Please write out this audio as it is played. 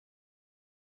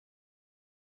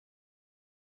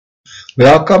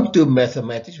Welcome to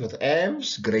Mathematics with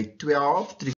AMS, Grade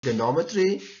 12,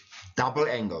 Trigonometry, Double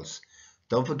Angles.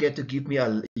 Don't forget to give me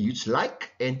a huge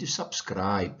like and to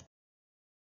subscribe.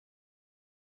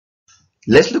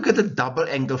 Let's look at the double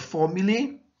angle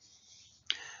formulae.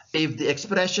 If the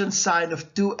expression sine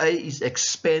of 2a is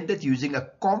expanded using a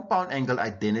compound angle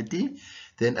identity,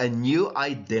 then a new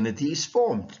identity is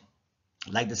formed.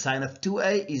 Like the sine of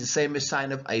 2a is the same as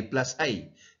sine of a plus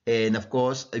a. And of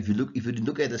course, if you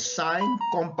look at the sine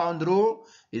compound rule,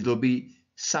 it will be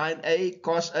sine a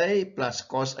cos a plus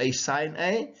cos a sine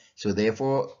a. So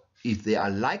therefore, if they are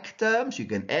like terms, you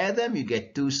can add them, you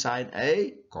get 2 sine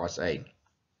a cos a.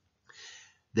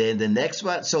 Then the next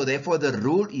one, so therefore the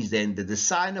rule is then that the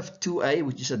sine of 2a,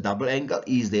 which is a double angle,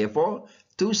 is therefore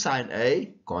 2 sine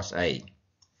a cos a.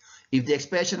 If the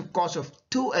expression cos of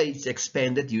 2a is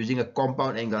expanded using a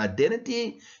compound angle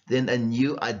identity, then a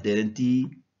new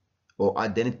identity or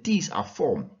identities are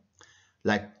formed.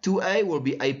 Like 2a will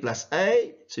be a plus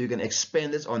a, so you can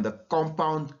expand this on the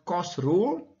compound cos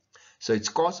rule. So it's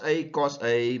cos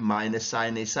a minus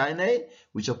sine a,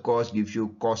 which of course gives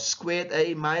you cos squared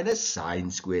a minus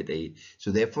sine squared a. So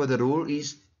therefore the rule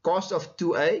is cos of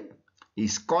 2a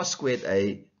is cos squared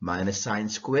a minus sine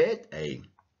squared a.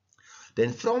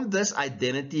 Then from this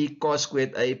identity cos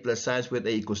squared a plus sine squared a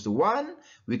equals to 1,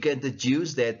 we can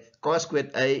deduce that cos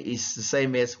squared a is the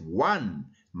same as 1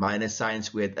 minus sine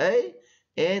squared a,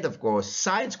 and of course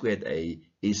sine squared a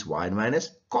is 1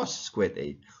 minus cos squared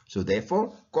a. So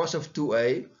therefore cos of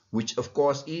 2a, which of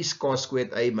course is cos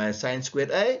squared a minus sine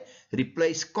squared a,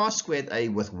 replace cos squared a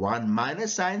with 1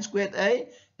 minus sine squared a,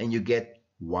 and you get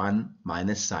 1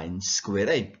 minus sine squared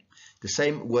a. The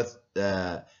same with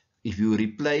if you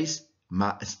replace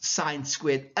sine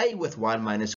squared a with 1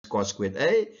 minus cos squared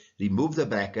a, remove the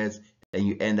brackets, and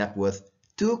you end up with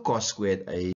 2 cos squared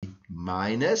a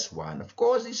minus 1. Of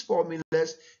course, these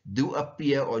formulas do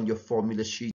appear on your formula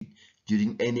sheet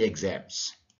during any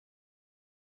exams.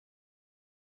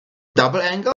 Double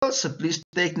angles, so please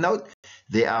take note,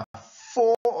 there are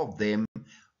 4 of them,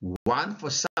 1 for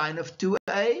sine of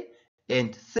 2a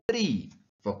and 3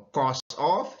 for cos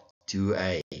of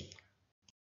 2a.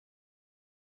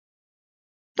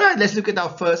 Right, let's look at our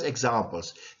first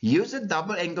examples. Use the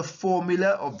double angle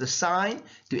formula of the sine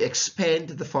to expand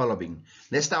the following.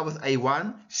 Let's start with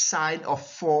A1, sine of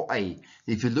 4a.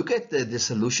 If you look at the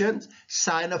solutions,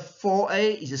 sine of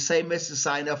 4a is the same as the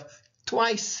sine of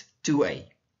twice 2a.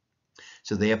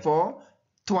 So therefore,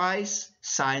 twice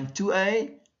sine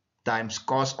 2a times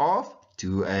cos of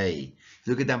 2a.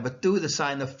 Look at number 2, the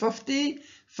sine of 50.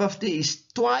 50 is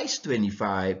twice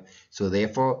 25. So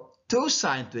therefore, 2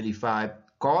 sine 25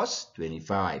 cos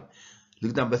 25.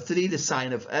 Look at number 3, the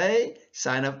sine of a.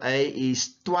 Sine of a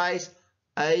is twice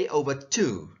a over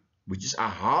 2, which is a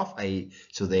half a.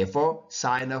 So therefore,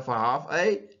 sine of a half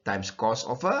a times cos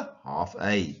of a half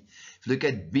a. If you look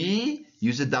at B,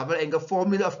 use the double angle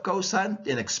formula of cosine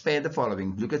and expand the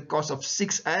following. Look at cos of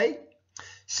 6a.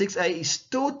 6a is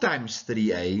 2 times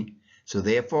 3a. So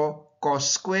therefore,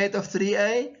 cos squared of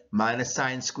 3a minus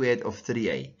sine squared of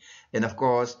 3a. And of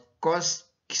course, cos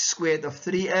squared of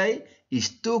 3a is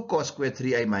 2 cos squared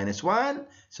 3a minus 1.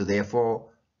 So therefore,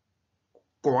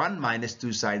 1 minus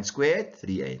 2 sine squared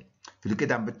 3a. If you look at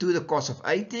number 2, the cos of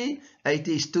 80.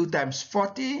 80 is 2 times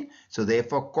 40. So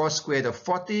therefore, cos squared of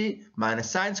 40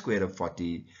 minus sine squared of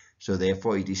 40. So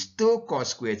therefore, it is 2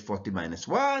 cos squared 40 minus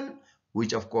 1,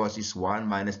 which of course is 1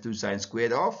 minus 2 sine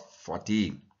squared of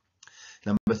 40.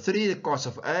 Number 3, the cos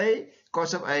of a.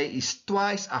 Cos of a is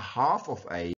twice a half of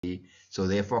a. So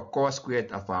therefore, cos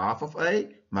squared of a half of a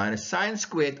minus sine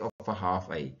squared of a half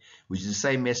a, which is the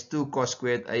same as 2 cos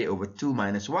squared a over 2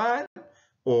 minus 1,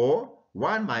 or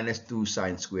 1 minus 2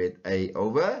 sine squared a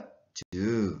over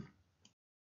 2.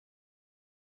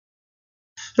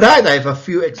 Right, I have a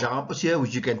few examples here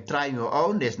which you can try on your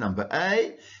own. There's number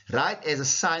A. Write as a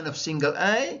sine of single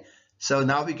a. So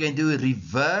now we can do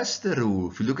reverse the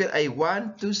rule. If you look at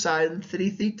A1, 2 sine 3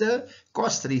 theta,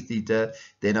 cos 3 theta,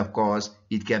 then of course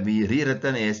it can be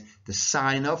rewritten as the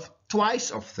sine of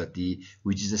twice of 30,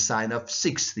 which is the sine of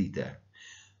 6 theta.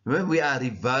 Remember, we are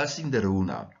reversing the rule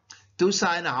now. 2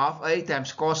 sine a half a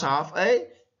times cos a half a.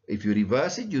 If you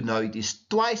reverse it, you know it is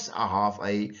twice a half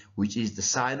a, which is the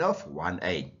sine of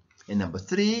 1a. And number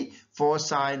 3, 4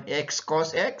 sine x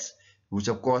cos x, which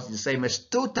of course is the same as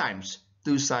 2 times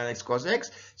 2 sine x cos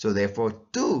x. So therefore,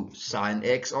 2 sine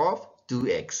x of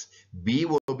 2x. B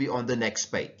will be on the next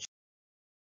page.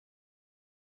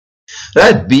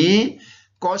 Right, B,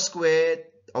 cos squared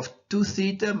of 2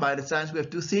 theta minus sine squared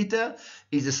of 2 theta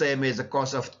is the same as the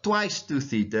cos of twice 2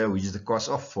 theta, which is the cos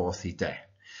of 4 theta.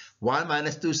 1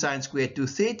 minus 2 sine squared 2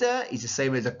 theta is the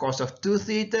same as the cos of 2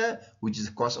 theta, which is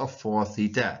the cos of 4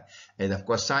 theta. And of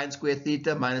course, sine squared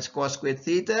theta minus cos squared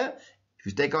theta, if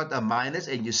you take out a minus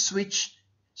and you switch,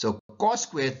 so cos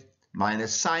squared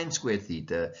minus sine squared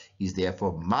theta is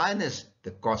therefore minus the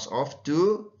cos of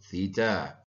 2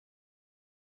 theta.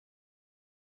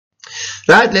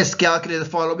 Right, let's calculate the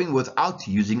following without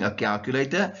using a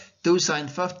calculator. 2 sine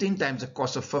 15 times the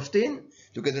cos of 15.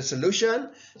 Look at the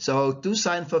solution. So 2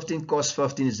 sine 15 cos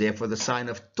 15 is therefore the sine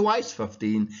of twice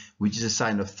 15, which is a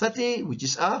sine of 30, which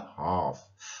is a half.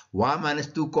 1 minus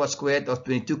 2 cos squared of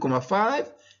 22,5.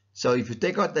 So if you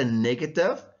take out the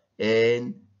negative,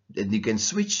 and then you can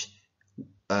switch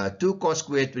 2 cos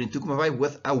squared 22,5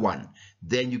 with a 1.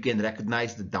 Then you can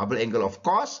recognize the double angle of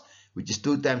cos, which is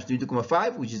 2 times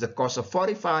 22,5, which is the cos of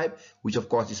 45, which of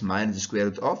course is minus the square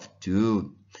root of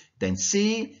 2. Then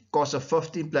C, cos of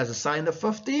 15 plus the sine of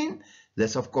 15.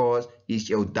 This, of course, is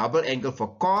your double angle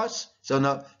for cos. So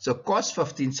cos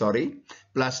 15,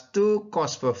 plus 2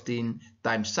 cos 15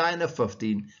 times sine of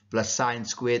 15 plus sine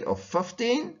squared of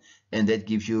 15. And that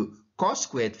gives you cos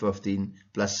squared 15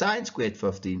 plus sine squared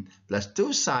 15 plus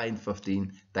 2 sine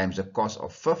 15 times the cos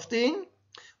of 15.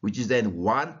 Which is then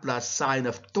 1 plus sine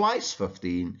of twice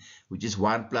 15, which is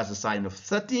 1 plus the sine of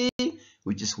 30,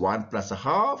 which is 1 plus a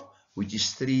half, which is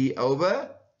 3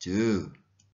 over 2.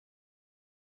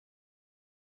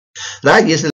 Right,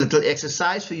 here's a little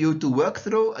exercise for you to work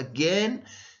through. Again,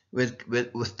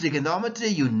 with trigonometry,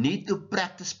 you need to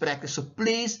practice. So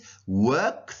please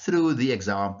work through the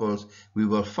examples. We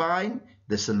will find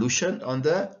the solution on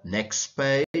the next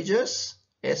pages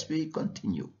as we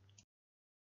continue.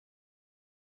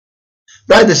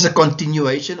 Right, this is a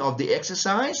continuation of the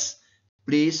exercise.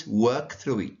 Please work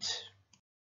through it.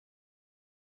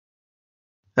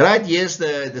 Right, here's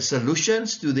the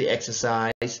solutions to the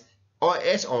exercise. Or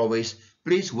as always,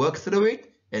 please work through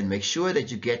it and make sure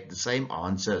that you get the same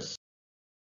answers.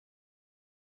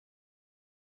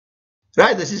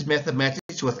 Right, this is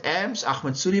Mathematics with AMS,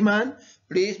 Ahmed Suleiman.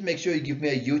 Please make sure you give me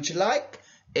a huge like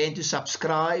and to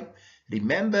subscribe.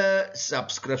 Remember,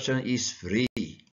 subscription is free.